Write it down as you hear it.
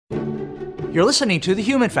You're listening to The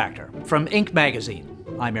Human Factor from Inc. magazine.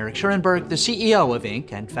 I'm Eric Schurenberg, the CEO of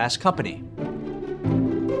Inc. and Fast Company.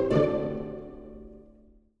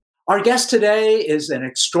 Our guest today is an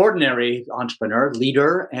extraordinary entrepreneur,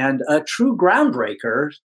 leader, and a true groundbreaker,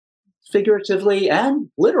 figuratively and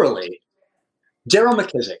literally. Deryl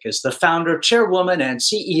McKissack is the founder, chairwoman, and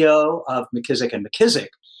CEO of McKissack McKissack,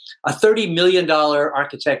 a $30 million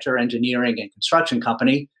architecture, engineering, and construction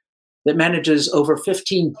company that manages over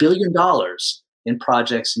 $15 billion in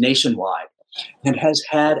projects nationwide and has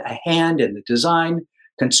had a hand in the design,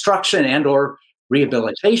 construction, and/or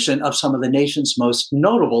rehabilitation of some of the nation's most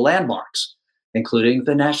notable landmarks, including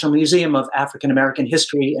the National Museum of African American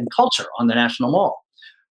History and Culture on the National Mall,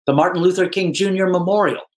 the Martin Luther King Jr.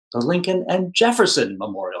 Memorial, the Lincoln and Jefferson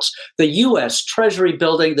Memorials, the U.S. Treasury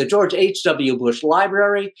Building, the George H.W. Bush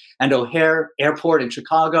Library, and O'Hare Airport in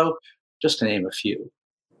Chicago, just to name a few.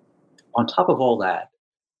 On top of all that,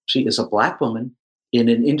 she is a Black woman in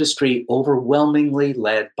an industry overwhelmingly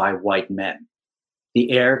led by white men,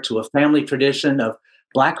 the heir to a family tradition of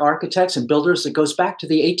Black architects and builders that goes back to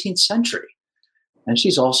the 18th century. And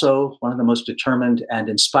she's also one of the most determined and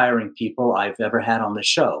inspiring people I've ever had on the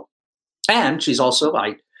show. And she's also,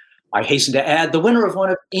 I hasten to add, the winner of one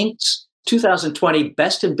of Inc.'s 2020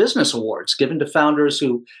 Best in Business Awards, given to founders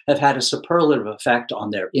who have had a superlative effect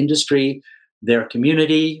on their industry, their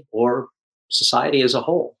community, or society as a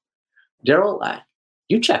whole. Deryl,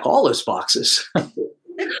 you check all those boxes.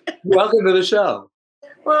 Welcome to the show.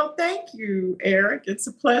 Well, thank you, Eric. It's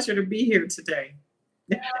a pleasure to be here today.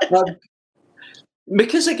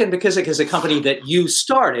 McKissack McKissack is a company that you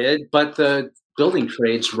started, but the building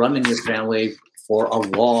trades run in your family for a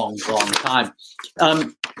long, long time.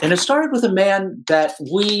 And it started with a man that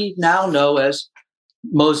we now know as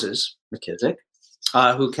Moses McKissack,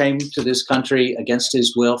 who came to this country against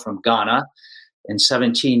his will from Ghana in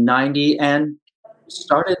 1790 and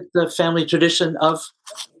started the family tradition of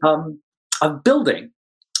building.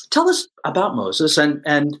 Tell us about Moses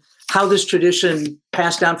and how this tradition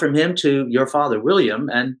passed down from him to your father, William,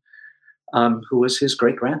 and who was his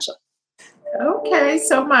great-grandson. Okay,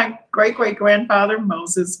 so my great-great-grandfather,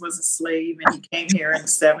 Moses, was a slave, and he came here in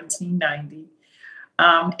 1790.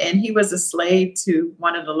 And he was a slave to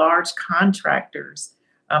one of the large contractors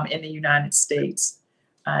in the United States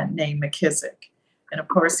named McKissack. And of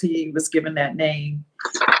course, he was given that name.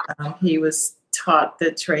 He was taught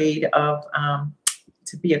the trade of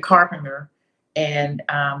to be a carpenter and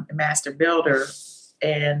a master builder.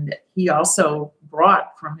 And he also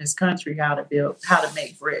brought from his country how to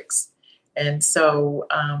make bricks. And so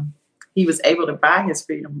he was able to buy his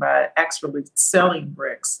freedom by actually selling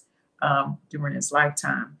bricks during his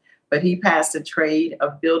lifetime. But he passed the trade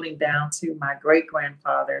of building down to my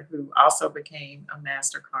great-grandfather, who also became a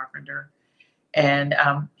master carpenter. And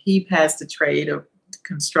he passed the trade of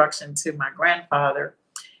construction to my grandfather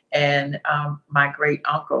and my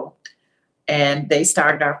great-uncle. And they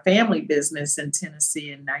started our family business in Tennessee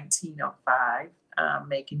in 1905,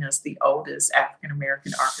 making us the oldest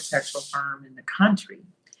African-American architectural firm in the country.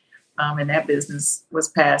 And that business was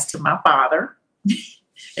passed to my father.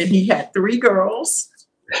 And he had 3 girls,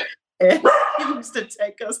 and he used to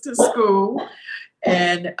take us to school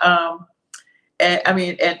and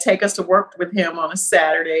take us to work with him on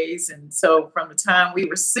Saturdays. And so from the time we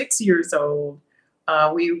were 6 years old,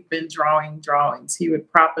 we've been drawing drawings. He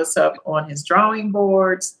would prop us up on his drawing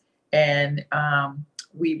boards, and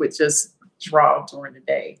we would just draw during the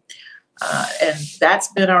day. And that's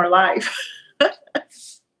been our life.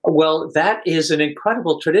 Well, that is an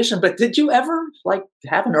incredible tradition. But did you ever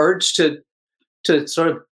have an urge to sort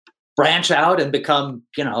of branch out and become,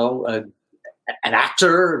 an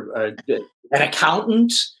actor, an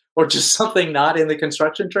accountant, or just something not in the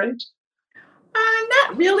construction trades?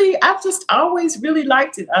 Not really. I've just always really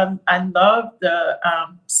liked it. I love the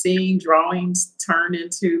seeing drawings turn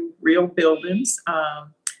into real buildings,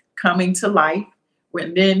 coming to life.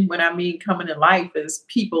 When I mean coming to life is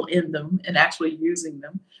people in them and actually using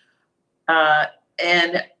them.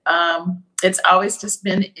 And it's always just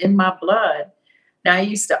been in my blood. Now, I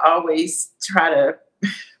used to always try to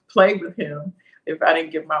play with him if I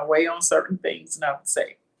didn't get my way on certain things. And I would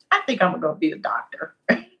say, I think I'm going to be a doctor.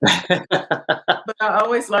 But I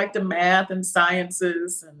always liked the math and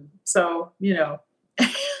sciences. And so,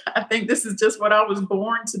 I think this is just what I was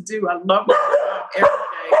born to do. I love my job every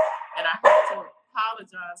day. And I have to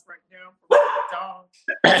apologize right now for my dog.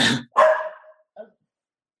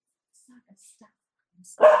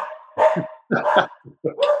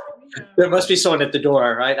 There must be someone at the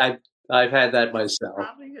door, right? I've had that myself.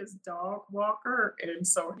 Probably his dog walker, and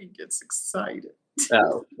so he gets excited.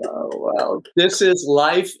 Oh, well, this is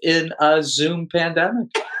life in a Zoom pandemic.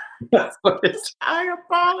 I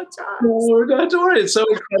apologize. No, not to worry. It's so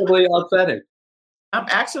incredibly authentic. I'm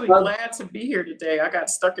actually Um, glad to be here today. I got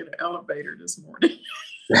stuck in the elevator this morning.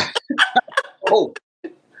 oh,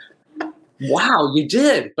 wow, you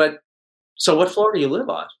did. But so what floor do you live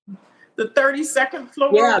on? The 32nd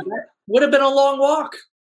floor. Yeah, that would have been a long walk.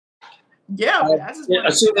 Yeah, but I just Yeah,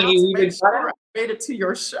 wanted to get assuming out you to even make got sure I made it to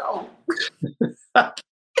your show. out.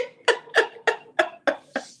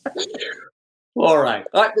 All right.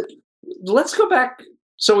 Let's go back.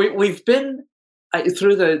 So we've been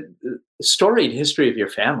through the storied history of your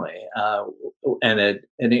family and an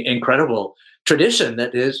incredible tradition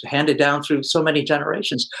that is handed down through so many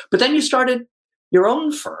generations. But then you started your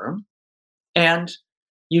own firm, and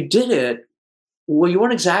you did it. Well, you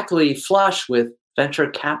weren't exactly flush with venture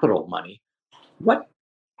capital money. What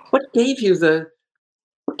what gave you the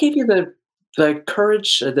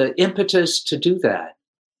courage, the impetus to do that?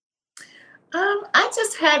 I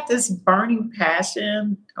just had this burning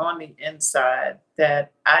passion on the inside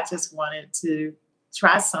that I just wanted to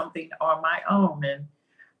try something on my own, and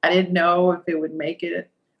I didn't know if it would make it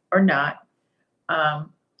or not.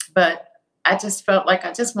 Um, but I just felt like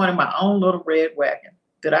I just wanted my own little red wagon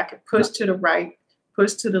that I could push to the right,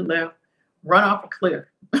 push to the left, run off a cliff.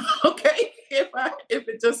 Okay, if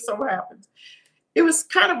it just so happens. It was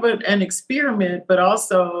kind of an experiment, but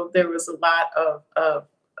also there was a lot of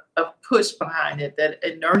push behind it, that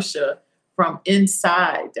inertia from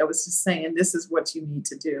inside that was just saying, this is what you need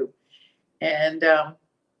to do. And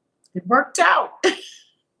it worked out.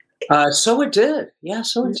 So it did. Yeah,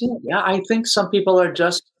 so it did. Yeah, I think some people are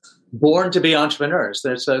just born to be entrepreneurs.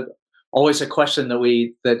 There's always a question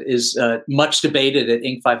that is much debated at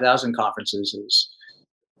Inc. 5000 conferences: is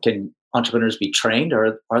can entrepreneurs be trained,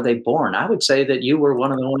 or are they born? I would say that you were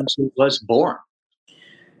one of the ones who was born.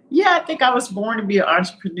 Yeah, I think I was born to be an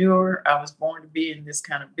entrepreneur. I was born to be in this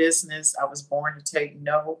kind of business. I was born to take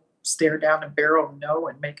no, stare down the barrel of no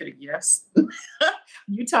and make it a yes.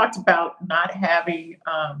 You talked about not having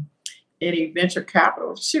any venture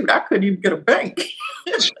capital. Shoot, I couldn't even get a bank.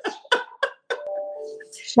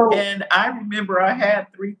 So And I remember I had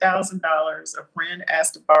 $3,000. A friend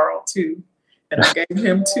asked to borrow two, and I gave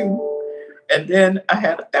him two. And then I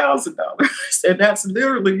had $1,000. And that's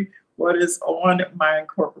literally what is on my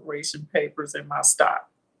incorporation papers in my stock,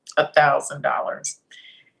 $1,000.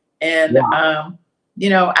 And wow,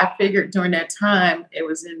 I figured during that time, it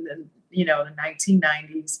was in the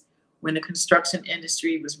 1990s, when the construction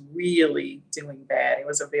industry was really doing bad. It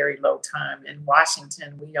was a very low time. In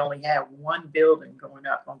Washington, we only had one building going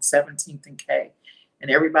up on 17th and K. And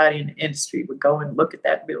everybody in the industry would go and look at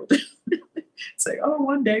that building, say, oh,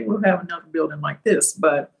 one day we'll have another building like this.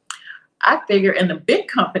 But I figure in the big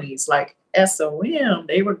companies like SOM,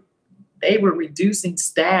 they were reducing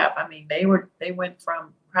staff. I mean, they went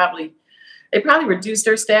from they probably reduced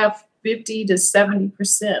their staff 50 to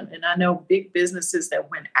 70%. And I know big businesses that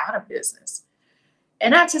went out of business.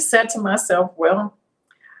 And I just said to myself, well,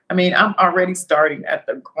 I mean, I'm already starting at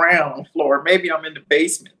the ground floor. Maybe I'm in the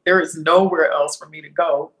basement. There is nowhere else for me to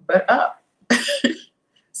go but up.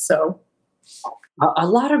 So, a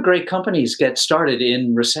lot of great companies get started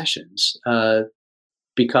in recessions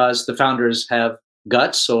because the founders have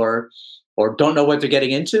guts, or don't know what they're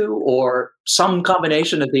getting into, or some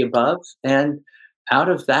combination of the above. And out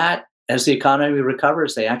of that, as the economy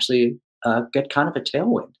recovers, they actually get kind of a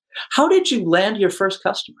tailwind. How did you land your first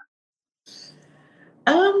customer?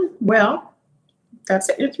 well, that's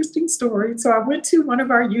an interesting story. So I went to one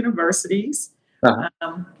of our universities, Uh-huh.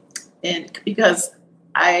 um, and because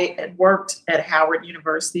I had worked at Howard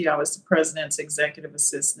University, I was the president's executive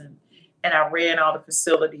assistant, and I ran all the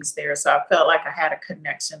facilities there. So I felt like I had a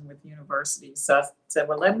connection with universities. So I said,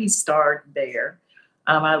 well, let me start there.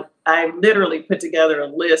 I literally put together a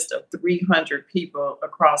list of 300 people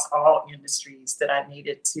across all industries that I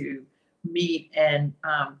needed to meet and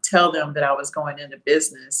tell them that I was going into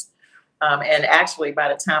business. And actually, by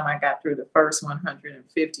the time I got through the first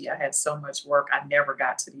 150, I had so much work, I never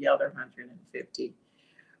got to the other 150.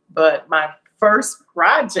 But my first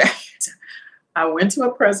project, I went to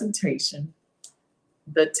a presentation.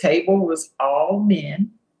 The table was all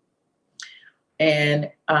men.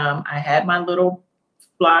 And I had my little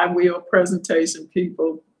flywheel presentation.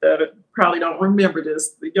 People that probably don't remember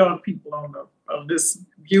this, the young people on this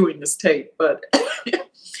viewing this tape. But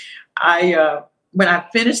when I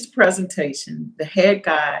finished the presentation, the head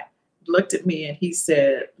guy looked at me and he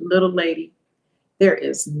said, "Little lady, there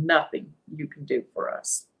is nothing you can do for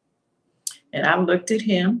us." And I looked at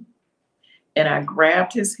him and I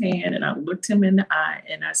grabbed his hand and I looked him in the eye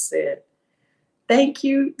and I said, thank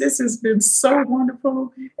you. This has been so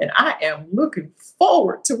wonderful. And I am looking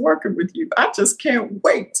forward to working with you. I just can't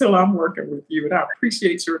wait till I'm working with you. And I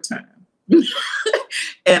appreciate your time.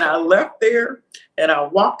 And I left there and I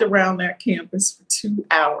walked around that campus for 2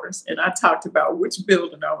 hours and I talked about which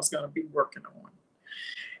building I was going to be working on.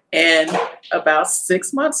 And about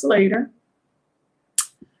 6 months later,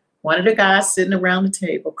 one of the guys sitting around the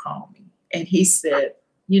table called me and he said,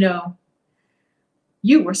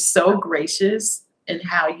 you were so gracious in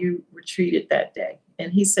how you were treated that day.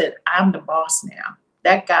 And he said, I'm the boss now.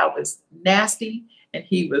 That guy was nasty and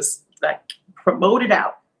he was like promoted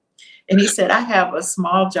out. And he said, I have a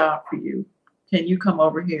small job for you. Can you come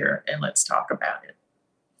over here and let's talk about it?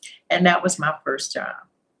 And that was my first job.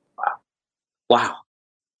 Wow.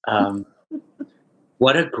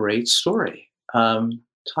 What a great story.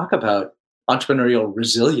 Talk about entrepreneurial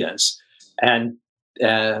resilience and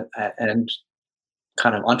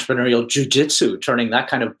kind of entrepreneurial jujitsu, turning that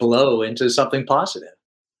kind of blow into something positive.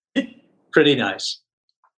 Pretty nice.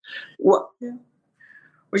 Well, yeah.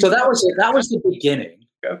 So that was the beginning.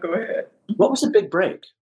 Go ahead. What was the big break?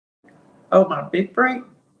 Oh, my big break?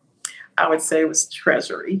 I would say it was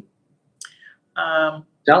Treasury. Tell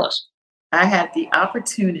us. I had the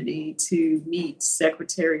opportunity to meet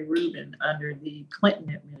Secretary Rubin under the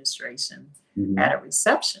Clinton administration at a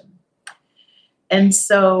reception. And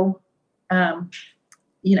so,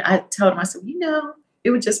 I told him, I said,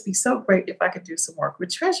 it would just be so great if I could do some work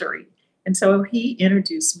with Treasury. And so he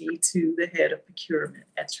introduced me to the head of procurement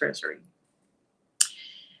at Treasury.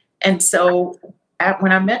 And so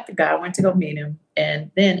when I met the guy, I went to go meet him.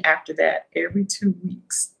 And then after that, every 2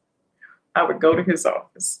 weeks, I would go to his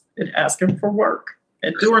office and ask him for work.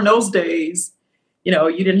 And during those days, you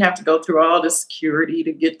didn't have to go through all the security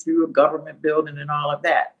to get through a government building and all of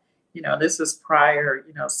that. This was prior,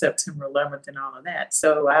 September 11th and all of that.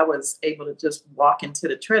 So I was able to just walk into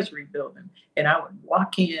the Treasury building and I would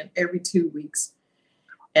walk in every 2 weeks.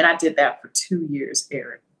 And I did that for 2 years,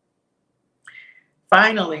 Eric.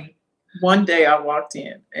 Finally, one day I walked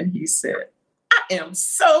in and he said, I am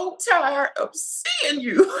so tired of seeing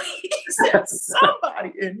you. He said,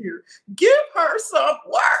 somebody in here, give her some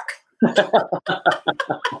work.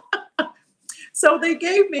 So they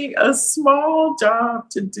gave me a small job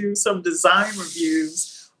to do some design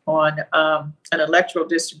reviews on an electrical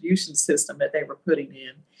distribution system that they were putting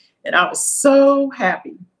in. And I was so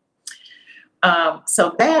happy.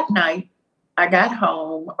 So that night, I got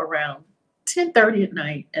home around 10:30 at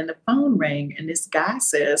night and the phone rang and this guy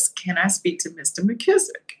says, can I speak to Mr.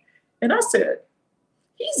 McKissack? And I said,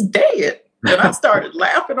 he's dead. And I started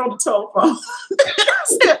laughing on the telephone. I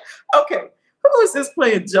said, okay, who is this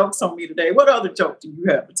playing jokes on me today? What other joke do you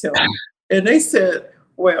have to tell me? And they said,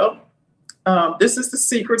 well, this is the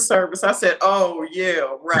Secret Service. I said, oh,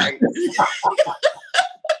 yeah, right.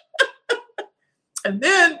 And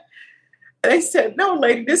then they said, no,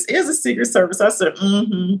 lady, this is a Secret Service. I said,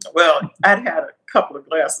 Well, I'd had a couple of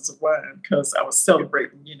glasses of wine because I was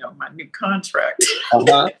celebrating, my new contract.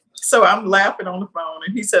 So I'm laughing on the phone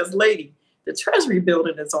and he says, lady, the Treasury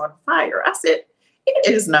building is on fire. I said,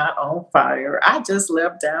 it is not on fire. I just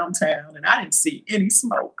left downtown and I didn't see any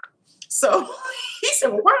smoke. So he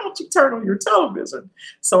said, well, why don't you turn on your television?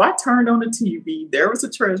 So I turned on the TV. There was a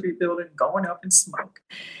Treasury building going up in smoke.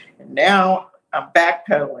 And now I'm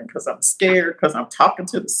backpedaling because I'm scared because I'm talking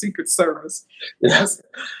to the Secret Service. And I said,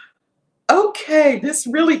 okay, this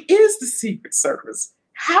really is the Secret Service.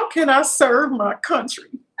 How can I serve my country?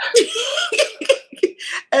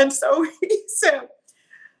 And so he said,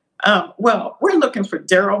 well, we're looking for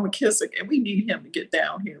Deryl McKissack and we need him to get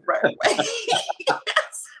down here right away.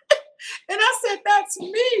 And I said, that's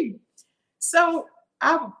me. So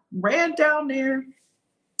I ran down there.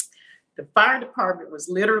 The fire department was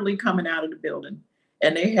literally coming out of the building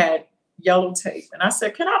and they had yellow tape. And I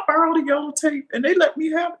said, can I borrow the yellow tape? And they let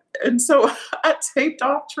me have it. And so I taped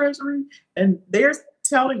off Treasury and they're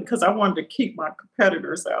telling, because I wanted to keep my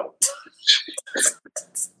competitors out.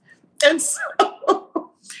 And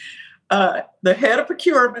so the head of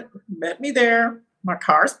procurement met me there. My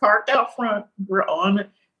car's parked out front. We're on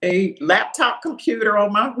a laptop computer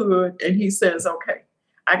on my hood. And he says, okay,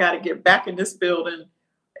 I got to get back in this building.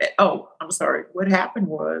 Oh, I'm sorry. What happened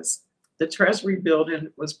was the Treasury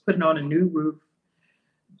building was putting on a new roof.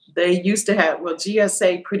 They used to have,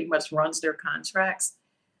 GSA pretty much runs their contracts.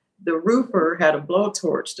 The roofer had a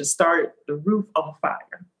blowtorch to start the roof on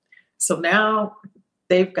fire. So now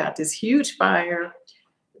they've got this huge fire.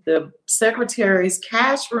 The secretary's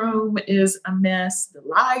cash room is a mess. The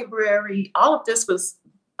library, all of this was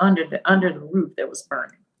under the roof that was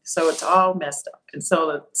burning. So it's all messed up. And so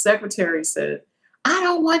the secretary said, I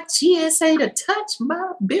don't want GSA to touch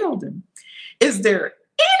my building. Is there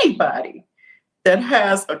anybody that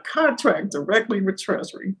has a contract directly with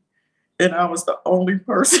Treasury? And I was the only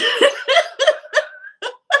person.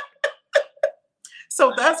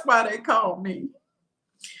 So that's why they called me.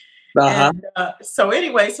 Uh-huh. And so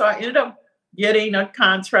anyway, so I ended up getting a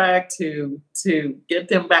contract to get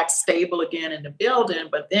them back stable again in the building.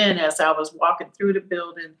 But then as I was walking through the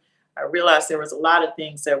building, I realized there was a lot of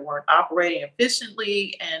things that weren't operating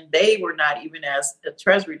efficiently, and they were not even, as the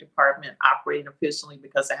Treasury Department, operating efficiently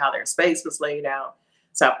because of how their space was laid out.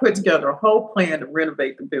 So I put together a whole plan to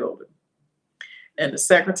renovate the building. And the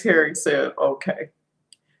secretary said, okay.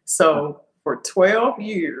 So for 12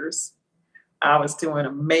 years, I was doing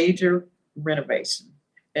a major renovation,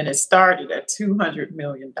 and it started at $200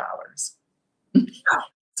 million.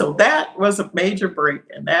 So that was a major break,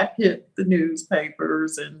 and that hit the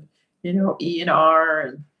newspapers and,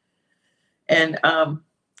 E&R, and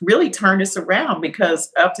really turned us around,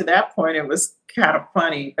 because up to that point, it was kind of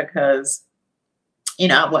funny because,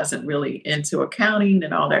 I wasn't really into accounting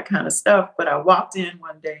and all that kind of stuff. But I walked in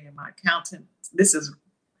one day and my accountant, this is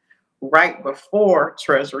right before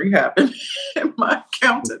Treasury happened, and my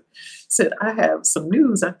accountant said, I have some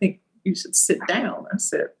news. I think you should sit down. I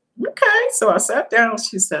said, okay. So I sat down.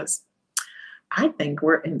 She says, I think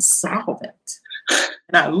we're insolvent.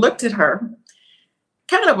 And I looked at her,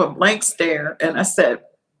 kind of a blank stare, and I said,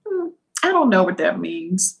 I don't know what that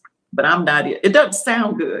means, but I'm not it. It doesn't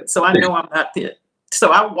sound good, so I know I'm not it.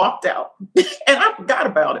 So I walked out, and I forgot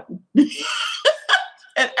about it.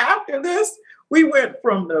 And after this, we went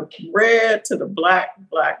from the red to the black,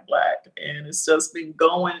 and it's just been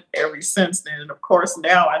going ever since then. And of course,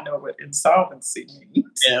 now I know what insolvency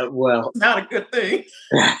means. Yeah, well, It's not a good thing.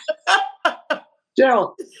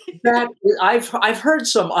 Deryl, I've heard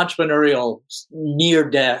some entrepreneurial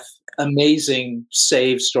near-death, amazing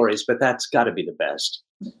save stories, but that's got to be the best.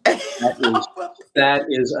 That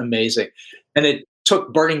is amazing, and it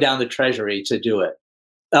took burning down the Treasury to do it.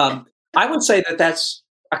 I would say that that's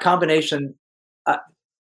a combination.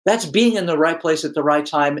 That's being in the right place at the right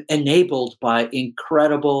time, enabled by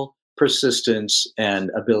incredible persistence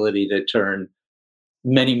and ability to turn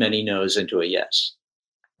many, many no's into a yes.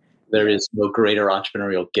 There is no greater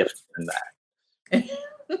entrepreneurial gift than that.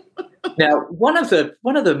 Now, one of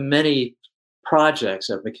the many projects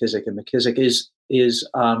of McKissack and McKissack is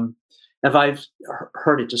as I've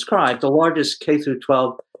heard it described, the largest K through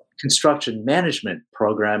 12 construction management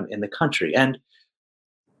program in the country. And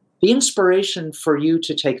the inspiration for you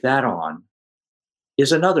to take that on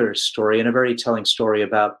is another story, and a very telling story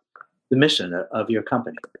about the mission of your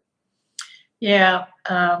company. Yeah.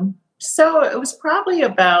 So it was probably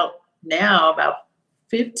about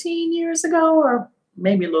 15 years ago, or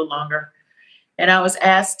maybe a little longer. And I was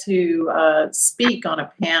asked to speak on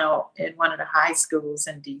a panel in one of the high schools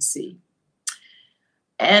in DC.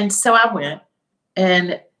 And so I went,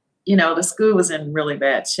 and, the school was in really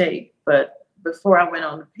bad shape. But before I went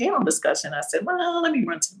on the panel discussion, I said, well, let me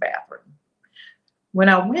run to the bathroom. When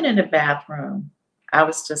I went in the bathroom, I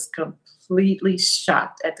was just completely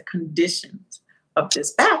shocked at the conditions of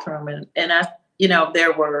this bathroom. And I,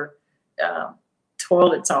 there were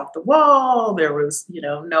toilets off the wall. There was,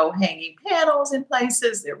 no hanging panels in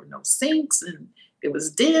places. There were no sinks, and it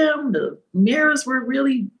was dim. The mirrors were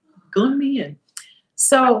really gloomy. And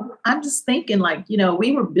so I'm just thinking,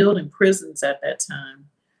 we were building prisons at that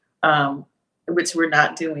time, which we're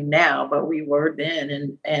not doing now, but we were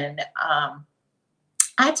then. And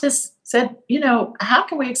I just said, how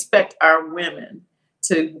can we expect our women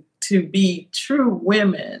to be true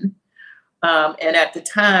women? And at the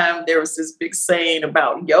time, there was this big saying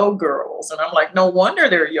about yo girls. And I'm like, no wonder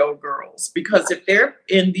they're yo girls, because if they're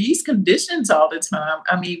in these conditions all the time,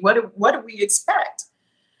 I mean, what do we expect?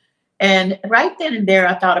 And right then and there,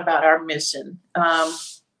 I thought about our mission.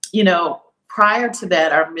 Prior to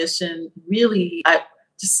that, our mission really, I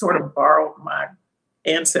just sort of borrowed my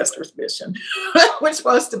ancestors' mission, which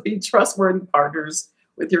was to be trustworthy partners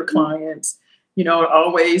with your clients,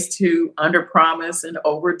 always to underpromise and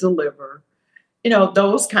overdeliver,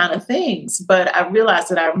 those kind of things. But I realized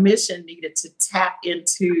that our mission needed to tap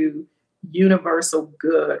into universal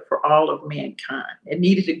good for all of mankind. It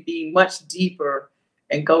needed to be much deeper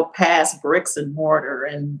and go past bricks and mortar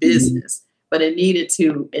and business, but it needed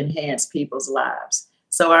to enhance people's lives.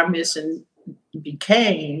 So our mission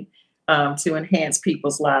became to enhance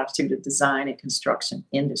people's lives through the design and construction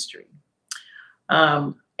industry.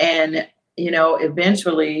 And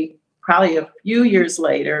eventually, probably a few years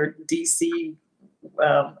later, DC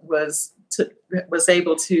was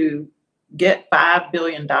able to get $5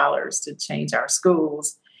 billion to change our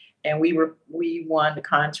schools. and we won the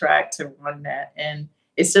contract to run that, and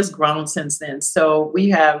it's just grown since then. So we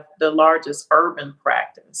have the largest urban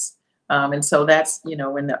practice, and so that's in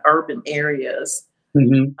the urban areas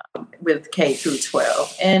Hmm. with K through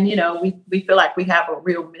 12, and we feel like we have a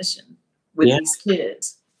real mission with Yeah. these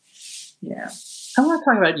kids. Yeah. I want to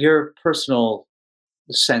talk about your personal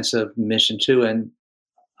sense of mission too, and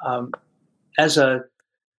um, as a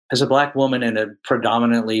black woman in a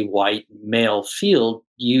predominantly white male field,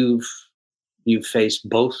 you've faced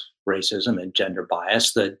both racism and gender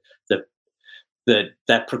bias. The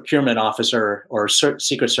that procurement officer or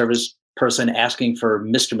Secret Service person asking for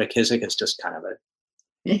Mr. McKissack is just kind of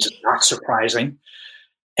just not surprising.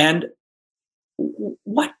 And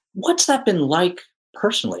what's that been like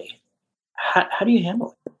personally? How do you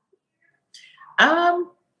handle it?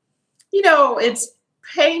 um, it's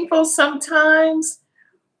painful sometimes,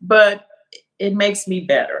 but it makes me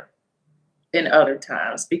better in other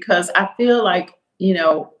times because I feel like, in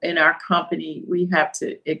our company, we have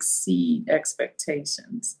to exceed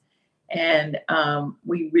expectations. And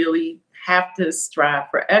we really have to strive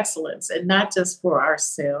for excellence, and not just for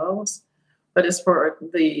ourselves, but it's for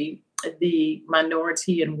the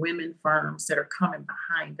minority and women firms that are coming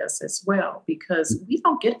behind us as well, because we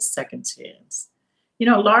don't get a second chance.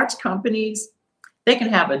 Large companies, they can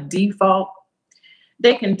have a default,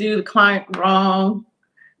 they can do the client wrong,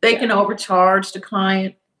 they can overcharge the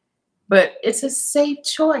client, but it's a safe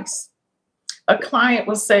choice. A client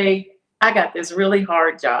will say, I got this really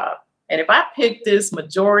hard job. And if I pick this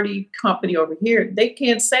majority company over here, they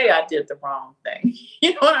can't say I did the wrong thing.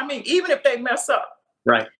 You know what I mean? Even if they mess up.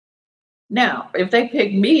 Right. Now, if they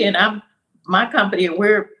pick me and I'm my company, and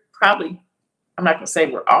we're probably, I'm not going to say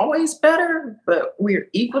we're always better, but we're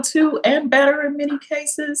equal to and better in many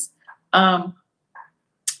cases. Um,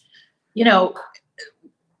 you know,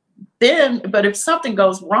 but if something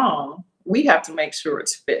goes wrong, we have to make sure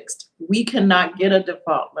it's fixed. We cannot get a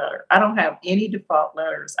default letter. I don't have any default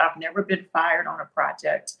letters. I've never been fired on a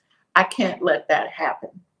project. I can't let that happen,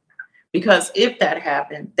 because if that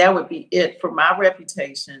happened, that would be it for my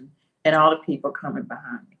reputation and all the people coming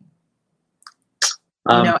behind me.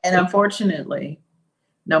 And unfortunately,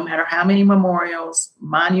 no matter how many memorials,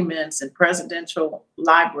 monuments, and presidential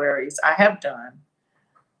libraries I have done,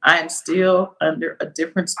 I am still under a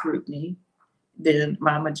different scrutiny than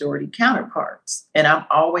my majority counterparts. And I'm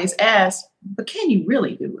always asked, but can you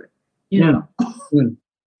really do it? Mm.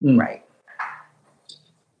 Mm. Right.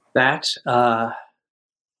 That's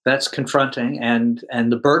confronting, and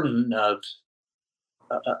the burden of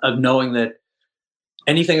knowing that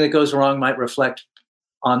anything that goes wrong might reflect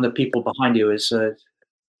on the people behind you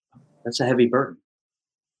that's a heavy burden.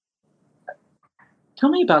 Tell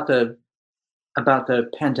me about the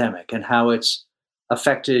pandemic and how it's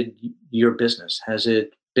affected your business. Has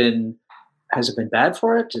it been bad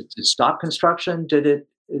for it? Did it stop construction? Did it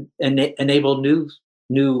enable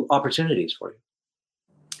new opportunities for you?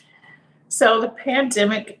 So the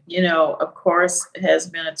pandemic, of course, has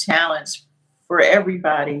been a challenge for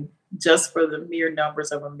everybody, just for the mere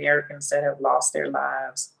numbers of Americans that have lost their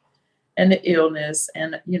lives and the illness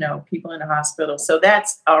and, people in the hospital. So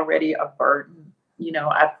that's already a burden,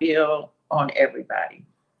 I feel, on everybody.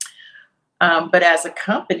 But as a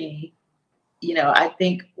company, I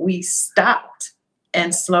think we stopped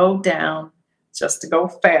and slowed down just to go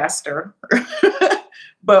faster.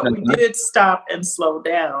 But we did stop and slow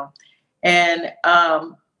down. And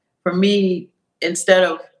for me, instead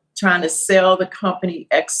of trying to sell the company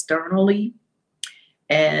externally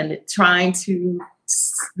and trying to,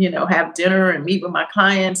 have dinner and meet with my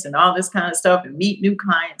clients and all this kind of stuff and meet new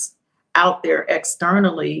clients out there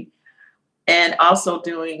externally, and also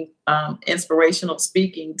doing inspirational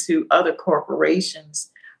speaking to other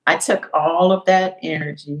corporations, I took all of that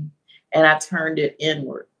energy and I turned it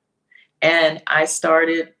inward. And I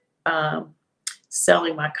started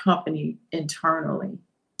selling my company internally.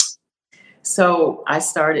 So I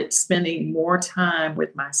started spending more time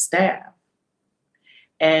with my staff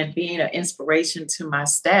and being an inspiration to my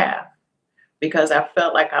staff, because I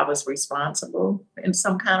felt like I was responsible in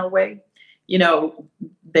some kind of way.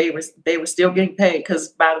 They were still getting paid, because,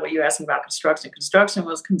 by the way, you asked me about construction. Construction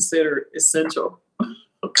was considered essential.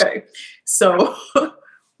 Okay. So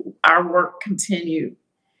our work continued,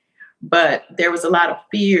 but there was a lot of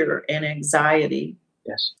fear and anxiety.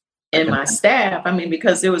 Yes. In my staff. I mean,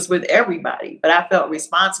 because it was with everybody, but I felt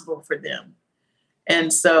responsible for them.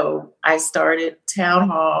 And so I started town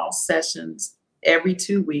hall sessions every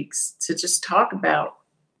 2 weeks to just talk about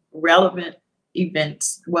relevant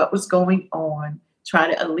events, what was going on, try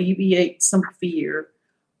to alleviate some fear,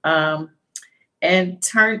 and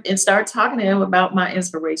start talking to him about my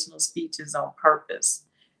inspirational speeches on purpose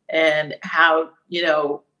and how, we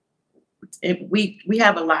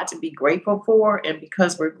have a lot to be grateful for, and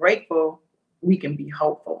because we're grateful, we can be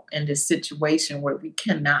hopeful in this situation where we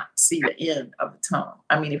cannot see the end of the tunnel.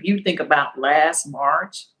 I mean, if you think about last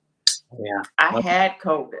March, Yeah. I had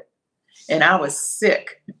COVID and I was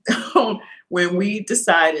sick when we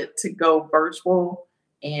decided to go virtual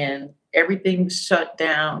and everything was shut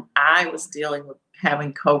down. I was dealing with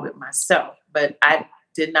having COVID myself, but I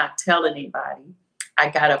did not tell anybody. I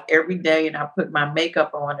got up every day and I put my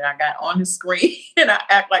makeup on and I got on the screen and I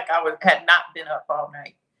act like had not been up all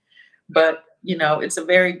night. But it's a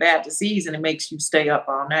very bad disease and it makes you stay up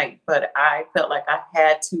all night. But I felt like I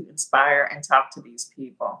had to inspire and talk to these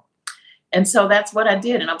people. And so that's what I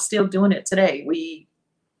did. And I'm still doing it today. We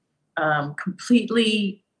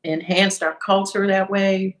completely enhanced our culture that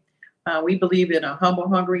way. We believe in a humble,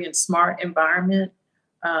 hungry, and smart environment.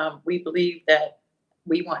 We believe that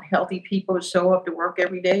we want healthy people to show up to work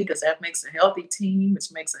every day because that makes a healthy team,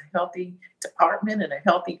 which makes a healthy department and a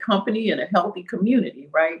healthy company and a healthy community,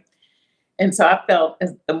 right? And so I felt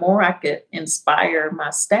as the more I could inspire my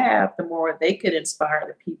staff, the more they could inspire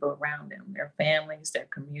the people around them, their families, their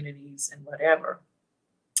communities, and whatever.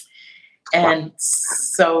 And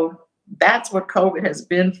so that's what COVID has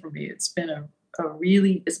been for me. It's been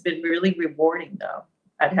it's been really rewarding though,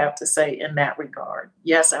 I'd have to say in that regard.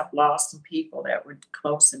 Yes, I've lost some people that were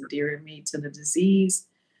close and dear to me to the disease.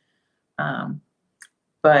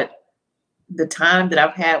 But the time that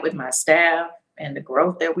I've had with my staff and the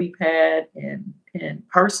growth that we've had and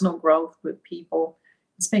personal growth with people,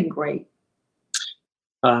 it's been great.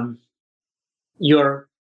 You're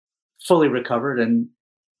fully recovered and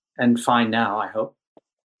fine now, I hope.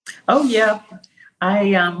 Oh yeah.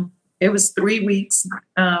 It was 3 weeks.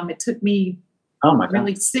 It took me Oh my God.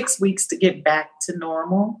 really 6 weeks to get back to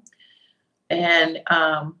normal. And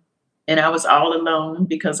I was all alone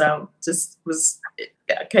because I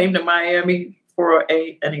came to Miami for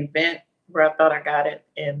an event where I thought I got it,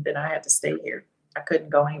 and then I had to stay here. I couldn't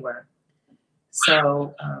go anywhere.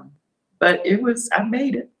 So, but I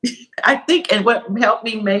made it. I think, and what helped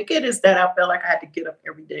me make it is that I felt like I had to get up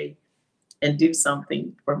every day and do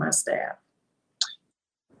something for my staff.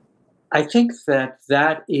 I think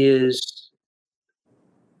that is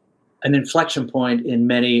an inflection point in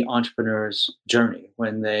many entrepreneurs' journey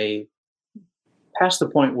when they pass the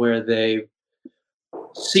point where they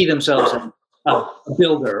see themselves as a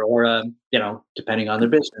builder or depending on their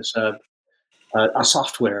business, a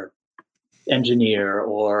software engineer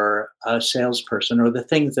or a salesperson or the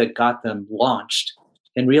things that got them launched,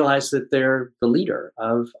 and realize that they're the leader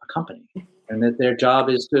of a company and that their job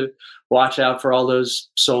is to watch out for all those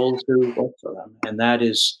souls who work for them. And that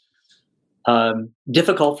is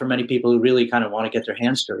difficult for many people who really kind of want to get their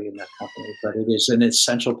hands dirty in that company, but it is an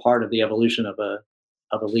essential part of the evolution of a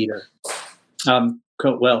leader.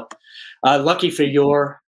 Well, lucky for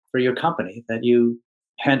your company that you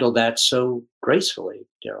handled that so gracefully,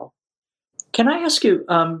 Deryl. Can I ask you,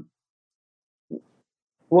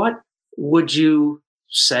 what would you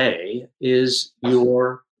say is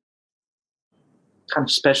your kind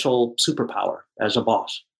of special superpower as a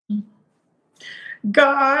boss?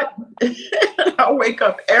 God, I wake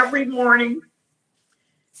up every morning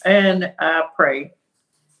and I pray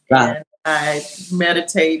and I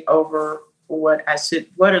meditate over what are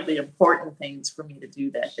the important things for me to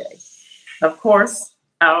do that day. Of course,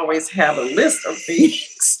 I always have a list of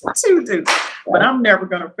things to do, but I'm never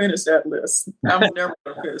going to finish that list.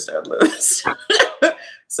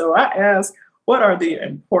 So I ask, what are the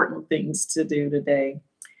important things to do today?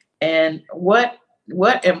 And what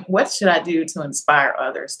should I do to inspire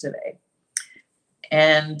others today?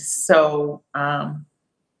 And so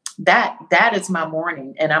that is my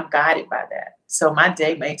morning, and I'm guided by that. So my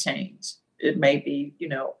day may change. It may be,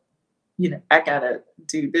 I gotta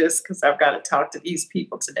do this because I've got to talk to these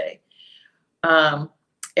people today.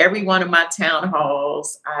 Every one of my town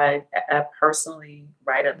halls, I personally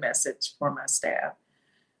write a message for my staff.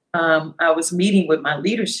 I was meeting with my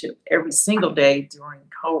leadership every single day during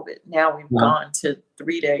COVID. Now we've gone to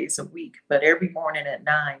 3 days a week, but every morning at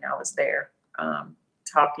 9, I was there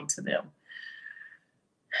talking to them.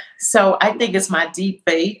 So I think it's my deep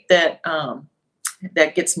faith that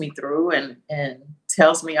gets me through and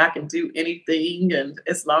tells me I can do anything. And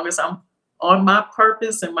as long as I'm on my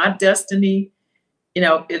purpose and my destiny,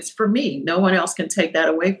 it's for me. No one else can take that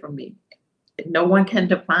away from me. No one can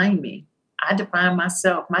define me. I define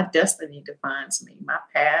myself. My destiny defines me. My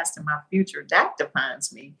past and my future, that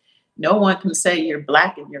defines me. No one can say you're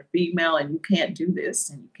Black and you're female and you can't do this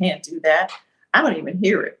and you can't do that. I don't even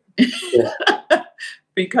hear it. Yeah.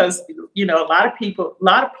 Because, a lot of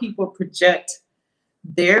people project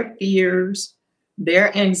their fears,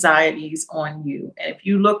 their anxieties on you. And if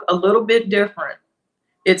you look a little bit different,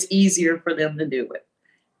 it's easier for them to do it.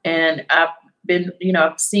 And I've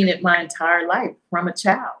seen it my entire life from a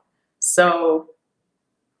child. So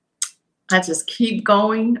I just keep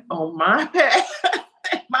going on my path,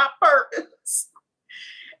 my purpose,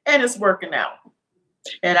 and it's working out.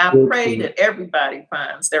 And I pray that everybody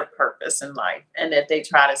finds their purpose in life and that they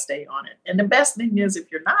try to stay on it. And the best thing is,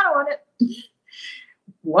 if you're not on it,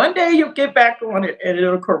 one day you'll get back on it and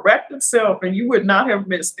it'll correct itself and you would not have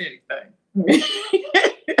missed anything.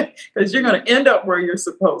 Because you're going to end up where you're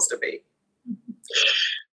supposed to be.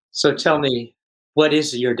 So tell me, what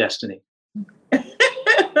is your destiny?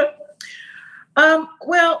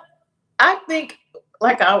 Well, I think,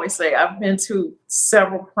 like I always say, I've been to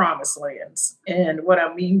several promised lands. And what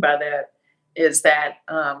I mean by that is that,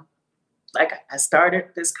 like, I started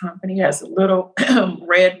this company as a little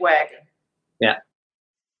red wagon. Yeah.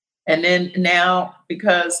 And then now,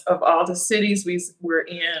 because of all the cities we're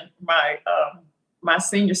in, my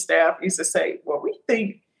senior staff used to say, well, we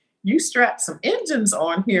think you strapped some engines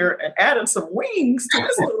on here and added some wings to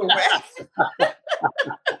this little wagon.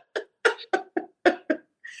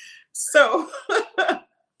 So,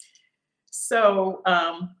 so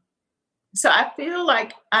I feel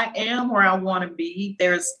like I am where I want to be.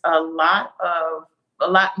 There's a lot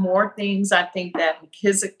more things I think that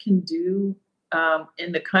McKissack can do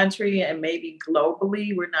in the country and maybe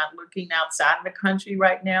globally. We're not looking outside of the country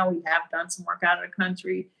right now. We have done some work out of the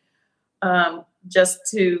country just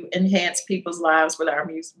to enhance people's lives with our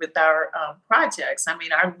music, with our projects. I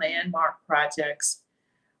mean, our landmark projects.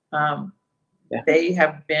 They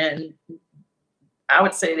have been, I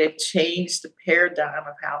would say they've changed the paradigm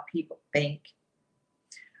of how people think.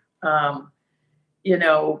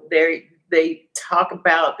 They talk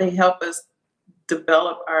about, they help us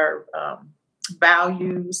develop our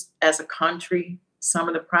values as a country, some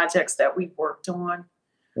of the projects that we've worked on.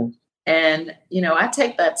 Okay. And, I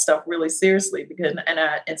take that stuff really seriously because,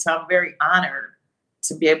 and so I'm very honored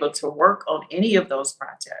to be able to work on any of those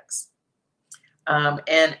projects.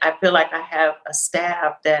 And I feel like I have a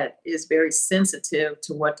staff that is very sensitive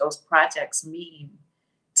to what those projects mean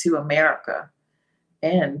to America.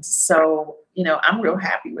 And so, I'm real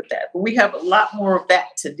happy with that. But we have a lot more of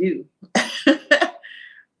that to do,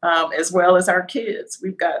 as well as our kids.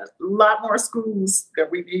 We've got a lot more schools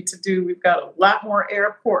that we need to do. We've got a lot more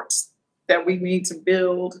airports that we need to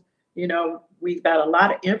build. We've got a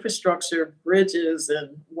lot of infrastructure, bridges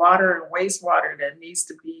and water and wastewater that needs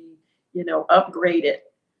to be upgraded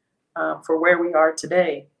for where we are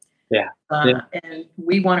today. Yeah. And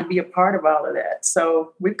we want to be a part of all of that.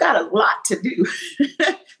 So we've got a lot to do.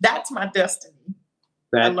 That's my destiny,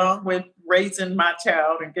 along with raising my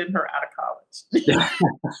child and getting her out of college.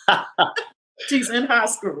 She's in high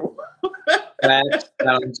school. That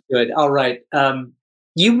sounds good. All right.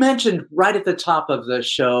 You mentioned right at the top of the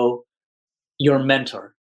show your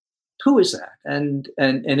mentor. Who is that? And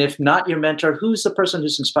if not your mentor, who's the person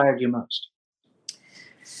who's inspired you most?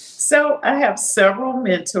 So I have several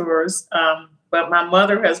mentors, but my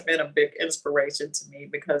mother has been a big inspiration to me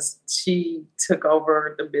because she took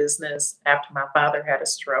over the business after my father had a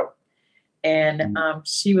stroke. And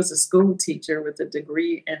she was a school teacher with a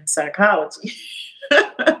degree in psychology.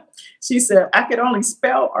 She said, I could only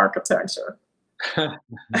spell architecture.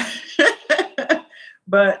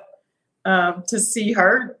 But to see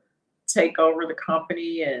her take over the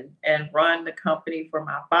company and run the company for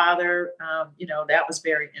my father, that was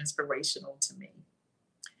very inspirational to me.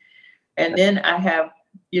 And then I have,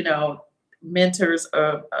 mentors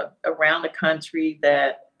around the country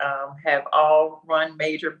that have all run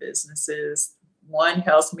major businesses. One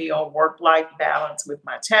helps me on work-life balance with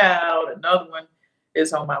my child. Another one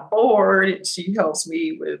is on my board, and she helps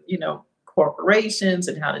me with, corporations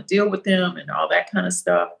and how to deal with them and all that kind of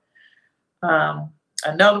stuff.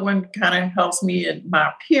 Another one kind of helps me in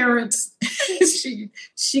my appearance.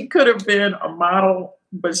 She could have been a model,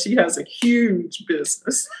 but she has a huge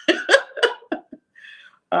business.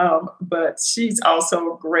 But she's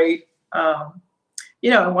also great.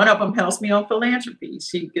 One of them helps me on philanthropy.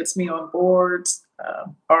 She gets me on boards,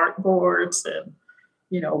 art boards, and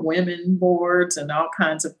women boards, and all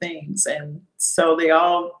kinds of things. And so they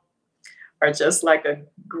all are just like a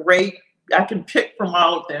great. I can pick from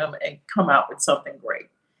all of them and come out with something great.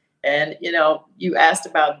 And, you asked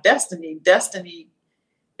about destiny. Destiny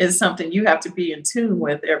is something you have to be in tune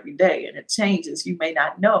with every day, and it changes. You may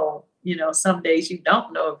not know, some days you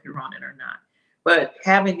don't know if you're on it or not. But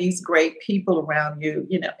having these great people around you,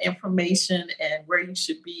 information and where you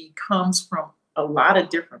should be comes from a lot of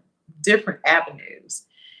different avenues.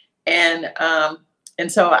 And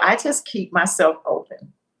so I just keep myself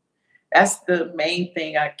open. That's the main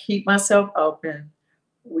thing. I keep myself open.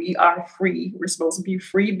 We are free. We're supposed to be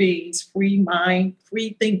free beings, free mind,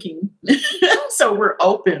 free thinking. So we're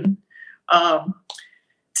open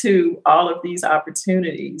to all of these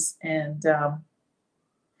opportunities. And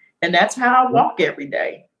that's how I walk every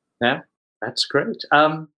day. Yeah, that's great.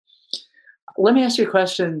 Let me ask you a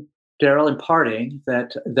question, Deryl, in parting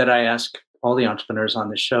that I ask all the entrepreneurs on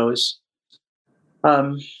the show is,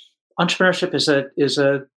 entrepreneurship is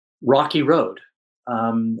a rocky road,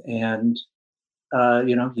 and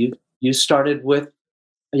you started with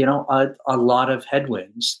a lot of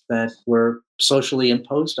headwinds that were socially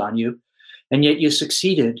imposed on you, and yet you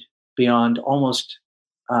succeeded beyond almost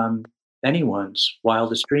anyone's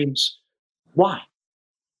wildest dreams. Why?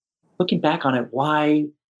 Looking back on it, why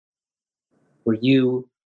were you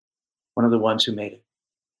one of the ones who made it?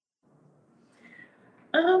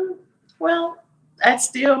 Well, I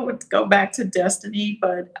still would go back to destiny,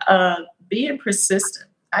 but being persistent.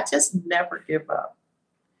 I just never give up.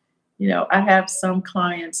 I have some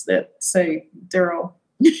clients that say, Daryl,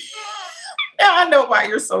 now I know why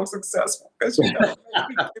you're so successful, because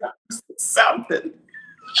something.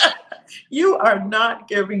 You are not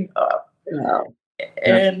giving up. No.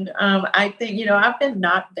 And I think, I've been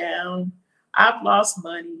knocked down. I've lost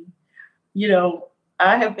money.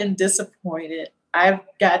 I have been disappointed. I've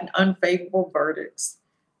gotten unfavorable verdicts,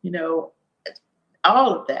 all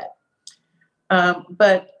of that.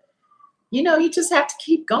 But you just have to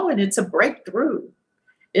keep going. It's a breakthrough.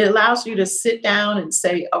 It allows you to sit down and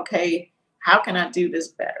say, okay, how can I do this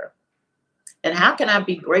better? And how can I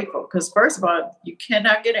be grateful? Because first of all, you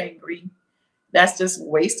cannot get angry. That's just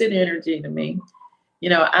wasted energy to me.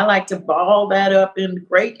 I like to ball that up in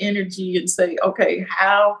great energy and say, okay,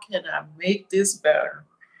 how can I make this better?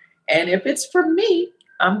 And if it's for me,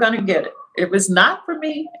 I'm going to get it. If it's not for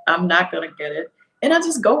me, I'm not going to get it. And I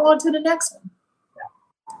just go on to the next one.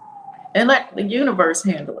 And let the universe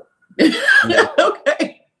handle it.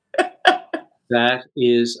 Okay. That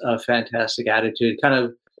is a fantastic attitude. Kind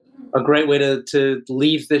of a great way to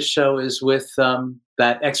leave this show is with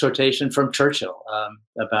that exhortation from Churchill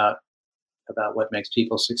about what makes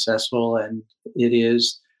people successful, and it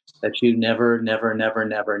is that you never, never, never,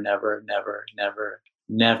 never, never, never, never,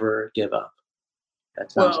 never give up.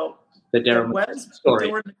 That sounds the Deryl McKissack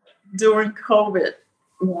story. During COVID,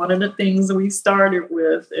 one of the things we started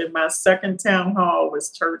with in my second town hall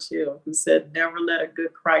was Churchill, who said, never let a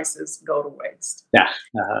good crisis go to waste. Yeah.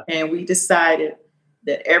 And we decided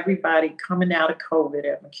that everybody coming out of COVID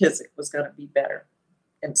at McKissack was going to be better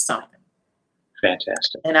in something.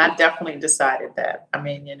 Fantastic. And I definitely decided that. I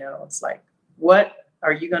mean, it's like, what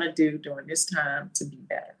are you going to do during this time to be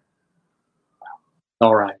better?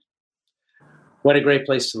 All right. What a great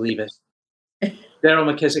place to leave it. Deryl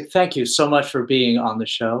McKissack, thank you so much for being on the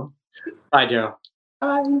show. Bye, Deryl.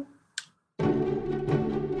 Bye.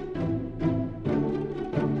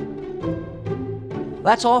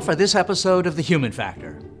 That's all for this episode of The Human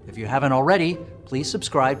Factor. If you haven't already, please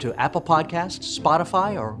subscribe to Apple Podcasts,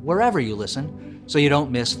 Spotify, or wherever you listen so you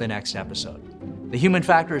don't miss the next episode. The Human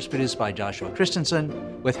Factor is produced by Joshua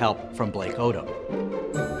Christensen with help from Blake Odo.